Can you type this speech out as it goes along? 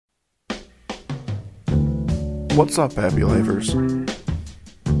What's up, Happy Lifers? I'm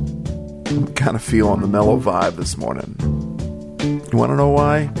kind of feeling the mellow vibe this morning. You want to know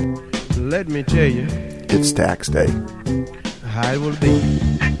why? Let me tell you. It's tax day. How it will be.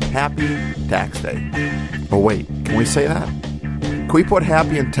 Happy tax day. Oh, wait. Can we say that? Can we put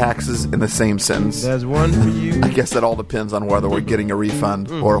happy and taxes in the same sentence? There's one for you. I guess that all depends on whether we're getting a refund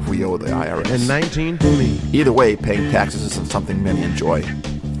or if we owe the IRS. And 19 for me. Either way, paying taxes isn't something many enjoy.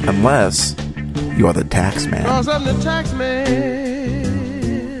 Unless you are the tax man. 'Cause I'm the tax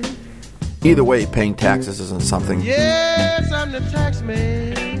man. Either way, paying taxes isn't something Yes, I'm the tax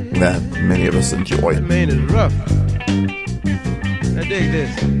man. that many of us enjoy. That man is rough. Now dig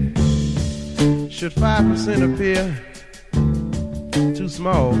this. Should 5% appear too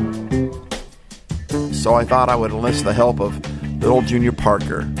small? So I thought I would enlist the help of little Junior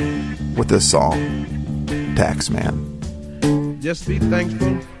Parker with this song, Tax Man. Just be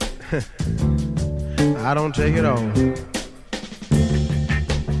thankful. I don't take it all.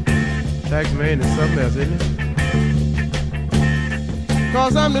 Tax man is something else, isn't it?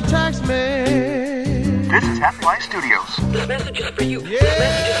 'Cause I'm the tax man. This is Happy Life Studios. This message is for you. Yeah. This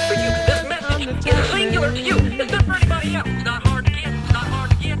message is for you. This message is singular to you. It's not for anybody else. It's not hard to get. It's not hard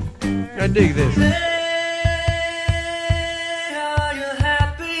to get. Now dig this. Are you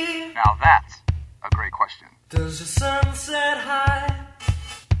happy? Now that's a great question. Does your sun set high?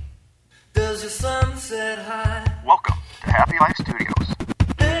 Does your sun set high? Welcome to Happy Life Studios.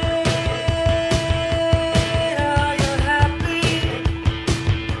 Hey, are you happy?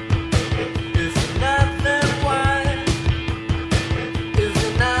 If you're not, then why? If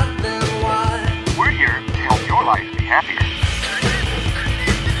you're not, then why? We're here to help your life be happier.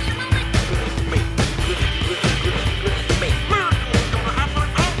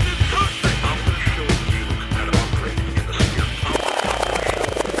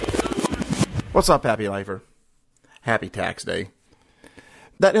 What's up, Happy Lifer? Happy Tax Day.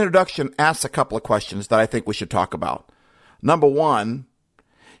 That introduction asks a couple of questions that I think we should talk about. Number one,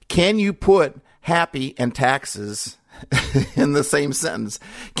 can you put happy and taxes in the same sentence?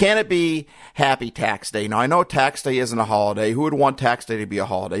 Can it be Happy Tax Day? Now, I know Tax Day isn't a holiday. Who would want Tax Day to be a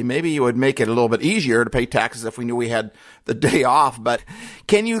holiday? Maybe you would make it a little bit easier to pay taxes if we knew we had the day off, but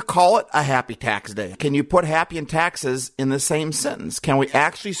can you call it a Happy Tax Day? Can you put happy and taxes in the same sentence? Can we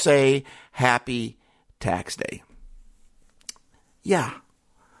actually say Happy Tax Day? Yeah.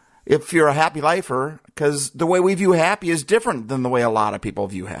 If you're a happy lifer, because the way we view happy is different than the way a lot of people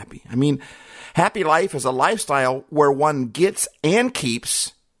view happy. I mean, happy life is a lifestyle where one gets and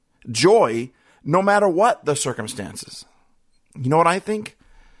keeps joy no matter what the circumstances. You know what I think?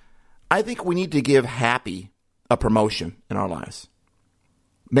 I think we need to give happy a promotion in our lives.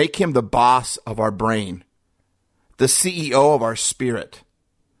 Make him the boss of our brain, the CEO of our spirit,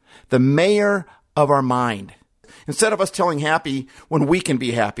 the mayor of our mind. Instead of us telling happy when we can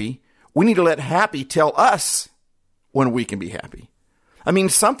be happy, we need to let happy tell us when we can be happy. I mean,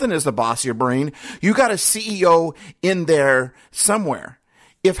 something is the boss of your brain. You got a CEO in there somewhere.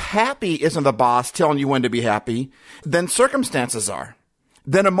 If happy isn't the boss telling you when to be happy, then circumstances are.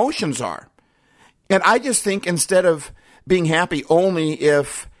 Then emotions are. And I just think instead of being happy only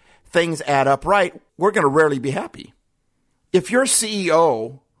if things add up right, we're going to rarely be happy. If your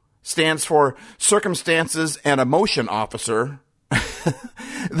CEO stands for Circumstances and Emotion Officer,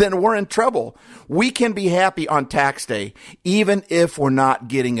 then we're in trouble. We can be happy on tax day, even if we're not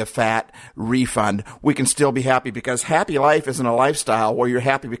getting a fat refund. We can still be happy because happy life isn't a lifestyle where you're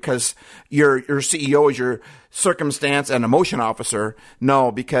happy because your CEO is your Circumstance and Emotion Officer.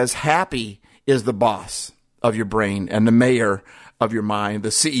 No, because happy is the boss of your brain and the mayor of your mind, the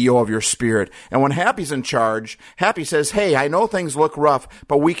CEO of your spirit. And when happy's in charge, happy says, hey, I know things look rough,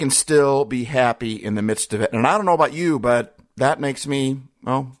 but we can still be happy in the midst of it. And I don't know about you, but that makes me,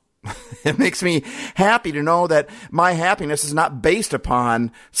 well, it makes me happy to know that my happiness is not based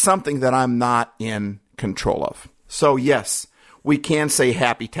upon something that I'm not in control of. So yes, we can say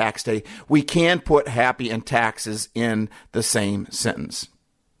Happy Tax Day. We can put happy and taxes in the same sentence.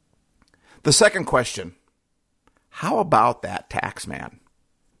 The second question, how about that tax man?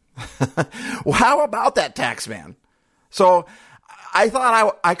 Well, how about that tax man? So I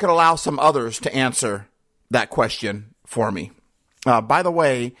thought I could allow some others to answer that question for me. By the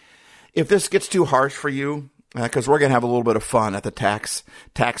way, if this gets too harsh for you, because we're going to have a little bit of fun at the tax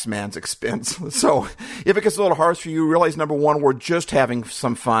man's expense. So if it gets a little harsh for you, realize number one, we're just having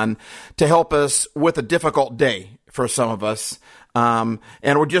some fun to help us with a difficult day for some of us. And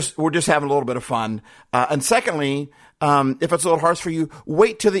we're just having a little bit of fun. And secondly, if it's a little harsh for you,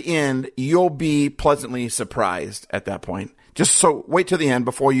 wait till the end. You'll be pleasantly surprised at that point. Just so wait till the end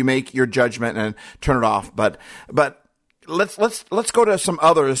before you make your judgment and turn it off. But let's go to some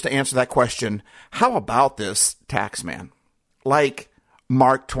others to answer that question. How about this tax man? Like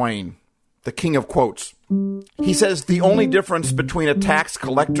Mark Twain, the king of quotes. He says the only difference between a tax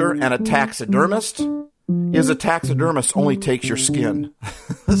collector and a taxidermist is a taxidermist only takes your skin.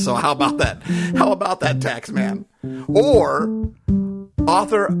 So how about that? How about that, tax man? Or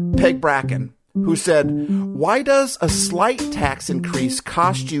author Peg Bracken, who said, why does a slight tax increase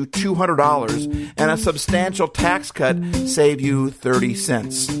cost you $200 and a substantial tax cut save you 30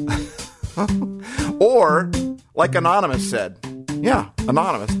 cents? Or, like Anonymous said, yeah,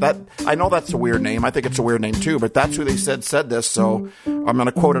 Anonymous. That I know that's a weird name. I think it's a weird name too, but that's who they said this, so I'm going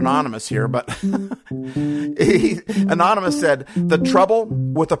to quote Anonymous here. But Anonymous said, the trouble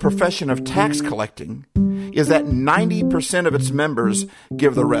with the profession of tax collecting is that 90% of its members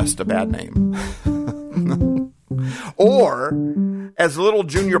give the rest a bad name. Or, as little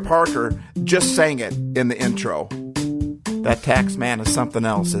Junior Parker just sang it in the intro, that tax man is something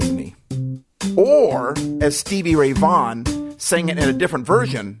else, isn't he? Or, as Stevie Ray Vaughan sang it in a different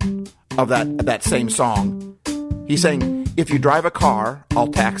version of that same song. He sang, if you drive a car, I'll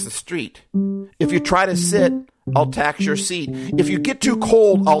tax the street. If you try to sit, I'll tax your seat. If you get too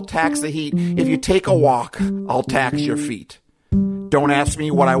cold, I'll tax the heat. If you take a walk, I'll tax your feet. Don't ask me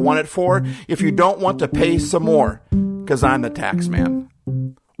what I want it for if you don't want to pay some more, because I'm the tax man.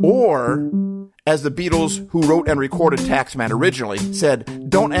 Or, as the Beatles, who wrote and recorded Taxman originally, said,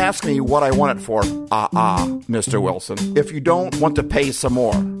 don't ask me what I want it for. Mr. Wilson. If you don't want to pay some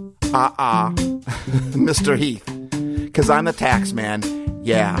more. Mr. Heath. Because I'm the tax man.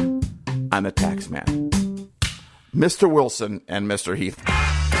 Yeah, I'm the tax man. Mr. Wilson and Mr. Heath.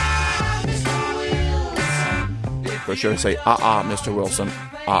 Or should I say, Mr. Wilson.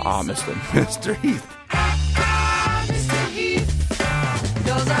 Mr. Heath.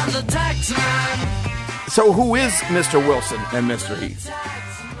 So who is Mr. Wilson and Mr. Heath?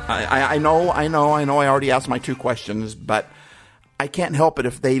 I know, I already asked my two questions, but I can't help it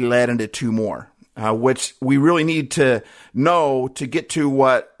if they led into two more, which we really need to know to get to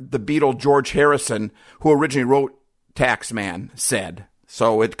what the Beatle George Harrison, who originally wrote Taxman, said.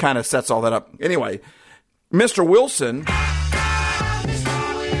 So it kind of sets all that up. Anyway, Mr. Wilson,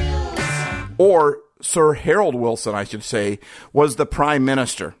 or Sir Harold Wilson, I should say, was the Prime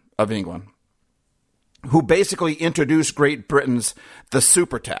Minister of England, who basically introduced Great Britain's the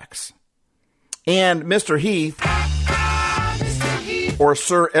super tax. And Mr. Heath, or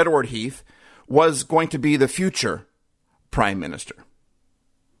Sir Edward Heath, was going to be the future Prime Minister.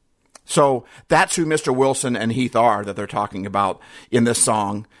 So that's who Mr. Wilson and Heath are that they're talking about in this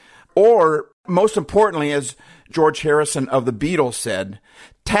song. Or, most importantly, as George Harrison of the Beatles said,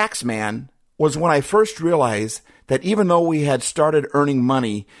 Taxman was when I first realized that even though we had started earning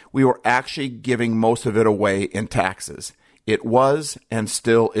money, we were actually giving most of it away in taxes. It was and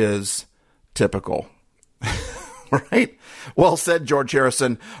still is typical. Right? Well said, George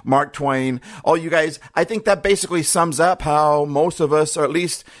Harrison, Mark Twain. Oh, you guys, I think that basically sums up how most of us, or at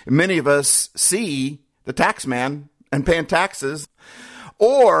least many of us, see the tax man and paying taxes,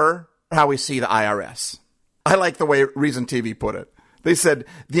 or how we see the IRS. I like the way Reason TV put it. They said,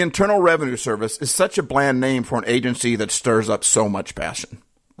 the Internal Revenue Service is such a bland name for an agency that stirs up so much passion.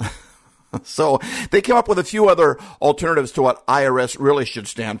 So they came up with a few other alternatives to what IRS really should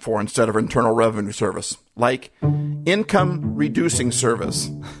stand for instead of Internal Revenue Service, like Income Reducing Service,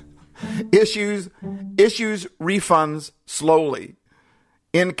 issues refunds slowly,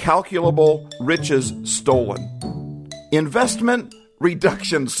 Incalculable Riches Stolen, Investment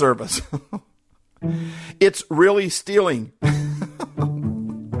Reduction Service. It's really stealing.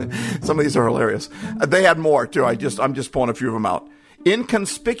 Some of these are hilarious. They had more too. I'm just pulling a few of them out.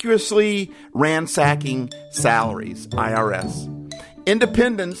 Inconspicuously ransacking salaries, IRS.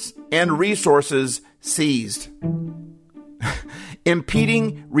 Independence and resources seized.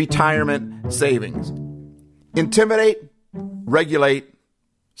 Impeding retirement savings. Intimidate, regulate,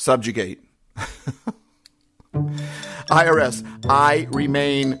 subjugate. IRS, I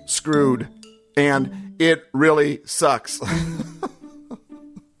remain screwed. And it really sucks.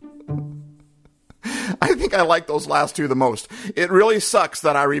 I think I like those last two the most. It really sucks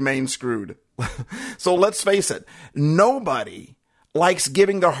that I remain screwed. So let's face it. Nobody likes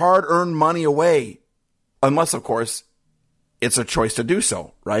giving their hard-earned money away. Unless, of course, it's a choice to do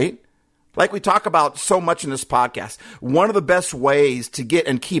so, right? Like we talk about so much in this podcast, one of the best ways to get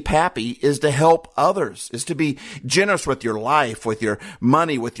and keep happy is to help others, is to be generous with your life, with your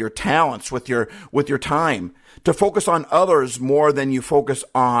money, with your talents, with your time, to focus on others more than you focus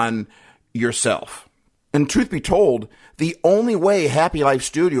on yourself. And truth be told, the only way Happy Life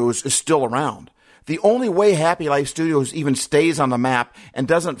Studios is still around, the only way Happy Life Studios even stays on the map and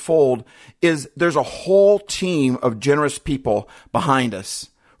doesn't fold is there's a whole team of generous people behind us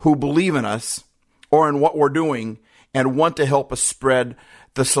who believe in us or in what we're doing and want to help us spread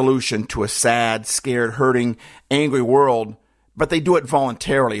the solution to a sad, scared, hurting, angry world, but they do it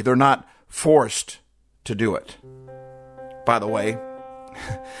voluntarily. They're not forced to do it. By the way,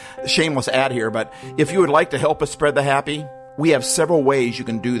 shameless ad here, but if you would like to help us spread the happy, we have several ways you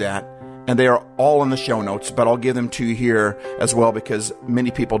can do that, and they are all in the show notes, but I'll give them to you here as well because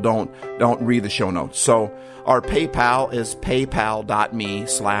many people don't read the show notes. So our PayPal is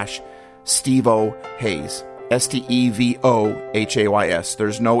paypal.me/StevoHays. StevoHays.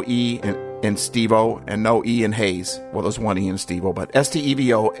 There's no E in Stevo and no E in Hayes. Well, there's one E in Stevo, but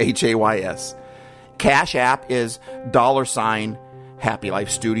StevoHays. Cash App is $ Happy Life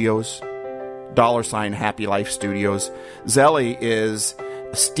Studios. $ Happy Life Studios. Zelly is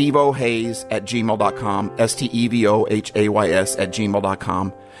stevohays@gmail.com.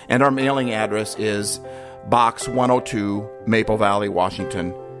 stevohays@gmail.com. And our mailing address is Box 102, Maple Valley,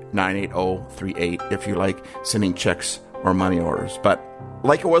 Washington, 98038, if you like sending checks or money orders. But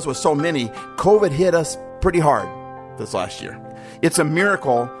like it was with so many, COVID hit us pretty hard this last year. It's a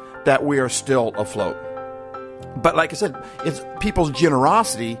miracle that we are still afloat. But like I said, it's people's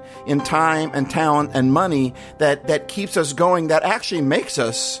generosity in time and talent and money that keeps us going, that actually makes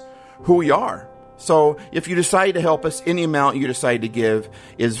us who we are. So if you decide to help us, any amount you decide to give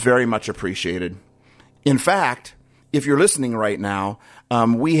is very much appreciated. In fact, if you're listening right now,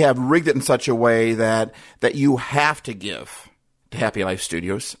 we have rigged it in such a way that you have to give to Happy Life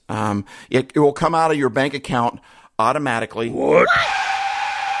Studios. It will come out of your bank account automatically. What?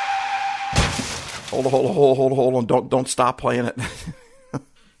 Hold on. Don't stop playing it.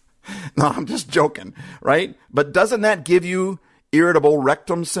 No, I'm just joking, right? But doesn't that give you irritable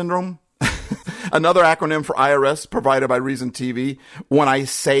rectum syndrome? Another acronym for IRS provided by Reason TV. When I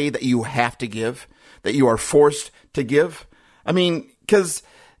say that you have to give, that you are forced to give. I mean, because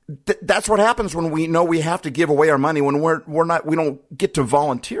that's what happens when we know we have to give away our money, when we don't get to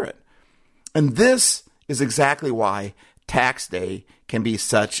volunteer it. And this is exactly why tax day can be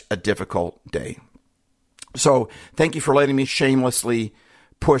such a difficult day. So thank you for letting me shamelessly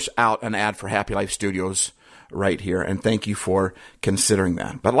push out an ad for Happy Life Studios right here. And thank you for considering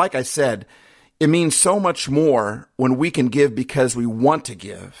that. But like I said, it means so much more when we can give because we want to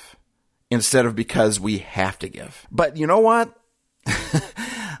give instead of because we have to give. But you know what?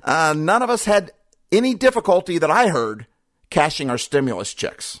 None of us had any difficulty that I heard cashing our stimulus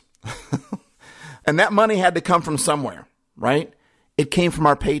checks. And that money had to come from somewhere, right? It came from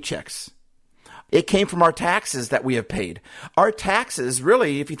our paychecks. It came from our taxes that we have paid. Our taxes,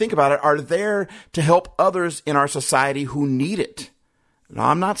 really, if you think about it, are there to help others in our society who need it. Now,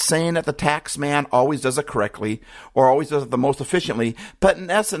 I'm not saying that the tax man always does it correctly or always does it the most efficiently, but in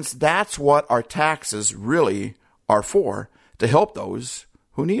essence, that's what our taxes really are for, to help those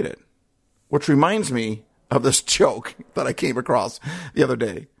who need it. Which reminds me of this joke that I came across the other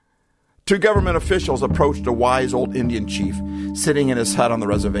day. Two government officials approached a wise old Indian chief sitting in his hut on the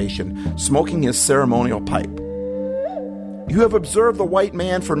reservation, smoking his ceremonial pipe. You have observed the white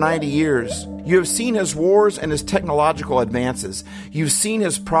man for 90 years. You have seen his wars and his technological advances. You've seen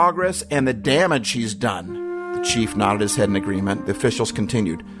his progress and the damage he's done. The chief nodded his head in agreement. The officials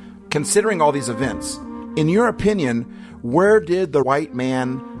continued. Considering all these events, in your opinion, where did the white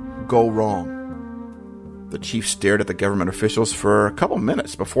man go wrong? The chief stared at the government officials for a couple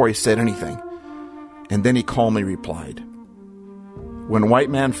minutes before he said anything. And then he calmly replied, when white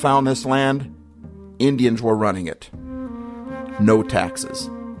man found this land, Indians were running it. No taxes,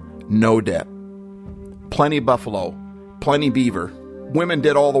 no debt, plenty buffalo, plenty beaver. Women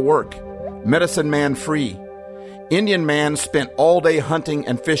did all the work. Medicine man free. Indian man spent all day hunting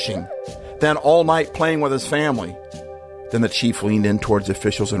and fishing, then all night playing with his family. Then the chief leaned in towards the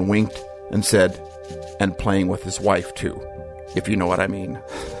officials and winked and said, and playing with his wife too, if you know what I mean.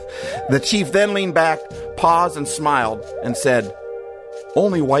 The chief then leaned back, paused and smiled and said,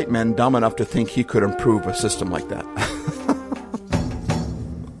 only white men dumb enough to think he could improve a system like that.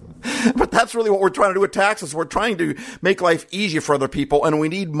 But that's really what we're trying to do with taxes. We're trying to make life easier for other people, and we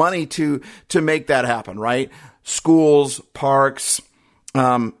need money to make that happen, right? Schools, parks,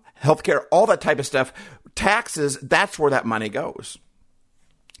 healthcare, all that type of stuff. Taxes, that's where that money goes.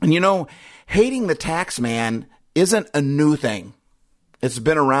 And you know, hating the tax man isn't a new thing. It's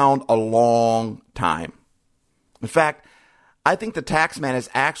been around a long time. In fact, I think the tax man is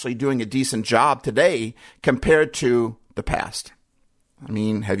actually doing a decent job today compared to the past. I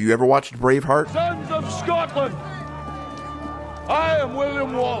mean, have you ever watched Braveheart? Sons of Scotland, I am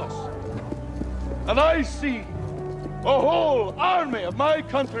William Wallace, and I see a whole army of my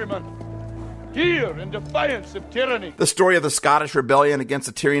countrymen here in defiance of tyranny. The story of the Scottish rebellion against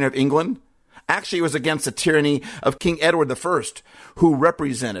the tyranny of England, actually it was against the tyranny of King Edward I, who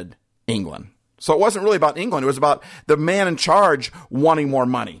represented England. So it wasn't really about England. It was about the man in charge wanting more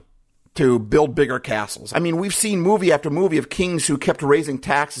money to build bigger castles. I mean, we've seen movie after movie of kings who kept raising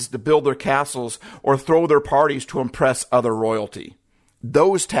taxes to build their castles or throw their parties to impress other royalty.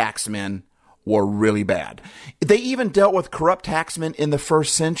 Those taxmen were really bad. They even dealt with corrupt taxmen in the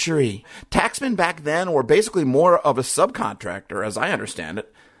first century. Taxmen back then were basically more of a subcontractor, as I understand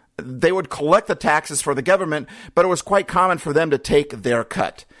it. They would collect the taxes for the government, but it was quite common for them to take their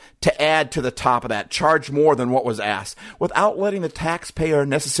cut, to add to the top of that, charge more than what was asked, without letting the taxpayer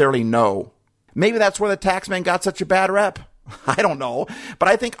necessarily know. Maybe that's where the taxman got such a bad rep. I don't know. But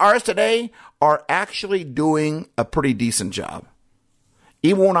I think ours today are actually doing a pretty decent job.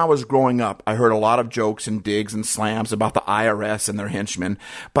 Even when I was growing up, I heard a lot of jokes and digs and slams about the IRS and their henchmen,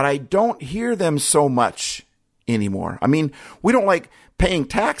 but I don't hear them so much anymore. I mean, we don't like paying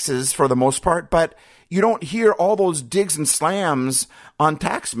taxes for the most part, but you don't hear all those digs and slams on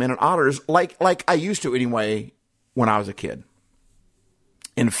taxmen and auditors like I used to anyway when I was a kid.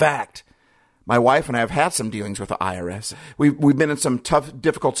 In fact, my wife and I have had some dealings with the IRS. We've been in some tough,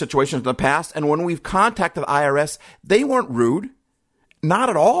 difficult situations in the past, and when we've contacted the IRS, they weren't rude.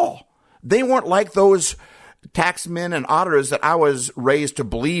 Not at all. They weren't like those taxmen and auditors that I was raised to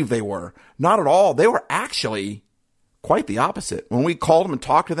believe they were. Not at all. They were actually quite the opposite. When we called them and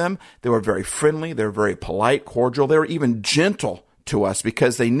talked to them, they were very friendly. They were very polite, cordial. They were even gentle to us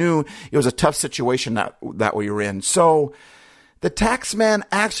because they knew it was a tough situation that we were in. So the taxmen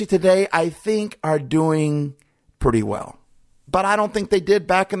actually today, I think, are doing pretty well. But I don't think they did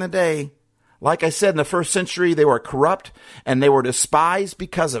back in the day. Like I said, in the first century, they were corrupt and they were despised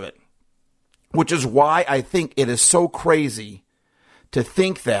because of it, which is why I think it is so crazy to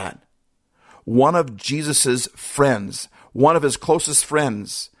think that one of Jesus's friends, one of his closest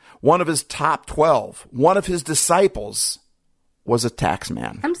friends, one of his top 12, one of his disciples was a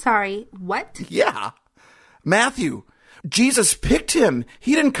taxman. I'm sorry, what? Yeah. Matthew. Jesus picked him.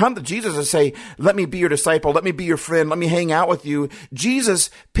 He didn't come to Jesus and say, let me be your disciple, let me be your friend, let me hang out with you.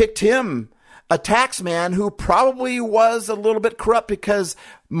 Jesus picked him, a taxman who probably was a little bit corrupt because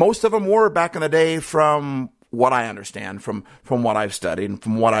most of them were back in the day from what I understand, from what I've studied and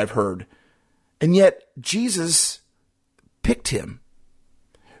from what I've heard. And yet Jesus picked him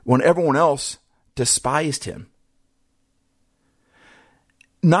when everyone else despised him.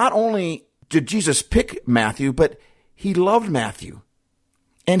 Not only did Jesus pick Matthew, but he loved Matthew.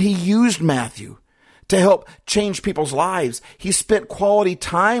 And he used Matthew to help change people's lives. He spent quality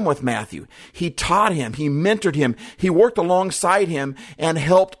time with Matthew. He taught him. He mentored him. He worked alongside him and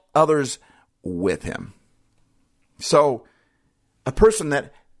helped others with him. So a person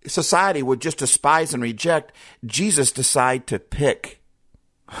that society would just despise and reject, Jesus decided to pick.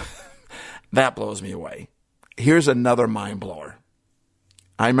 That blows me away. Here's another mind blower.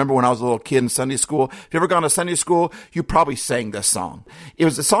 I remember when I was a little kid in Sunday school. If you ever gone to Sunday school, you probably sang this song. It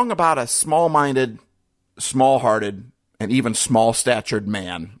was a song about a small-minded, small-hearted, and even small-statured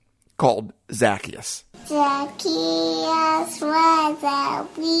man called Zacchaeus. Zacchaeus was a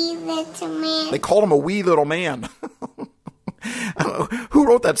wee little man. They called him a wee little man. Who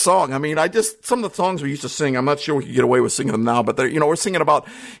wrote that song? I mean, some of the songs we used to sing, I'm not sure we could get away with singing them now, but we're singing about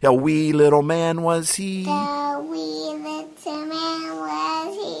a wee little man was he. The wee little man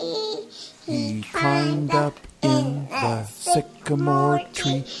was he. He climbed up in the sycamore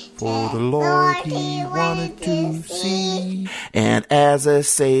tree, for the Lord he wanted to see. And as a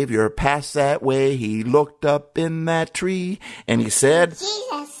Savior passed that way, he looked up in that tree, and he said,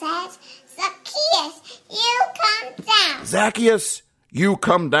 Jesus says, Zacchaeus, you come down. Zacchaeus, you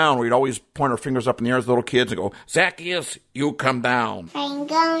come down. We'd always point our fingers up in the air as little kids and go, Zacchaeus, you come down. I'm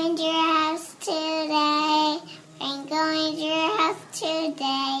going to your house today. I'm going to your house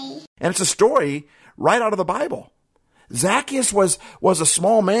today. And it's a story right out of the Bible. Zacchaeus was a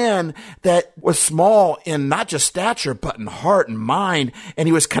small man that was small in not just stature, but in heart and mind. And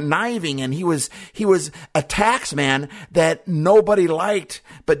he was conniving, and he was a tax man that nobody liked.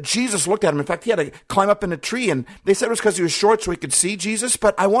 But Jesus looked at him. In fact, he had to climb up in a tree, and they said it was because he was short so he could see Jesus.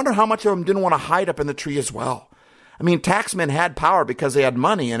 But I wonder how much of them didn't want to hide up in the tree as well. I mean, taxmen had power because they had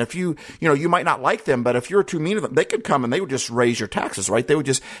money. And if you might not like them, but if you're too mean to them, they could come and they would just raise your taxes, right? They would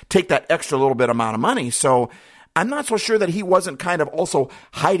just take that extra little bit amount of money. So I'm not so sure that he wasn't kind of also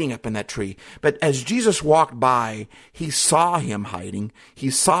hiding up in that tree. But as Jesus walked by, he saw him hiding. He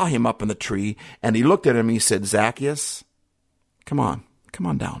saw him up in the tree, and he looked at him and he said, Zacchaeus, Come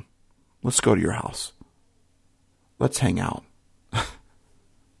on down. Let's go to your house. Let's hang out.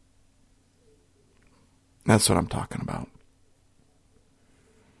 That's what I'm talking about.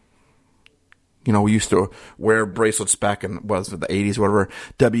 You know, we used to wear bracelets back in, was it the 80s, whatever,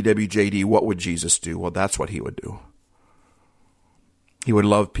 WWJD, what would Jesus do? Well, that's what he would do. He would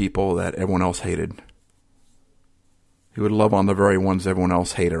love people that everyone else hated. He would love on the very ones everyone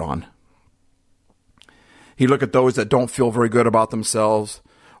else hated on. He'd look at those that don't feel very good about themselves,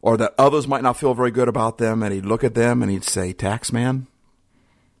 or that others might not feel very good about them, and he'd look at them and he'd say, tax man,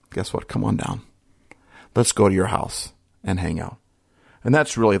 guess what? Come on down. Let's go to your house and hang out. And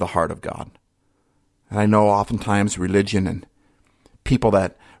that's really the heart of God. And I know oftentimes religion and people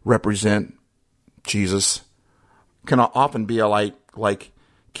that represent Jesus can often be like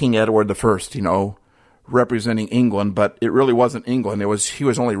King Edward I, you know, representing England, but it really wasn't England. He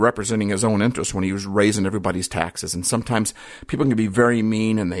was only representing his own interests when he was raising everybody's taxes. And sometimes people can be very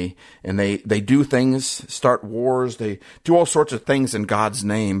mean, and they do things, start wars, they do all sorts of things in God's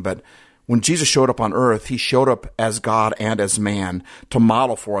name. But when Jesus showed up on earth, he showed up as God and as man to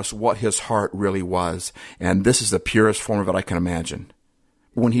model for us what his heart really was. And this is the purest form of it I can imagine.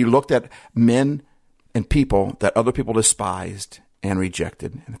 When he looked at men and people that other people despised and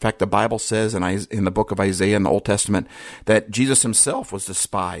rejected. In fact, the Bible says in the book of Isaiah in the Old Testament that Jesus himself was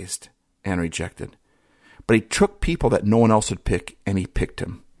despised and rejected. But he took people that no one else would pick, and he picked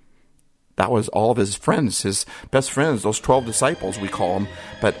him. That was all of his friends, his best friends, those 12 disciples we call them.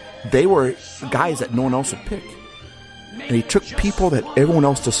 But they were guys that no one else would pick. And he took people that everyone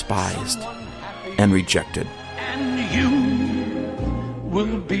else despised and rejected. And you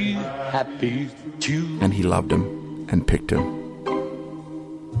will be happy too. And he loved him and picked him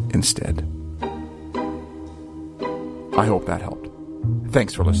instead. I hope that helped.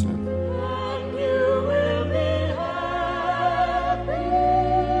 Thanks for listening.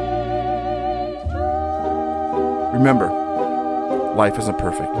 Remember, life isn't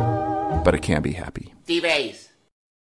perfect, but it can be happy. D-Base.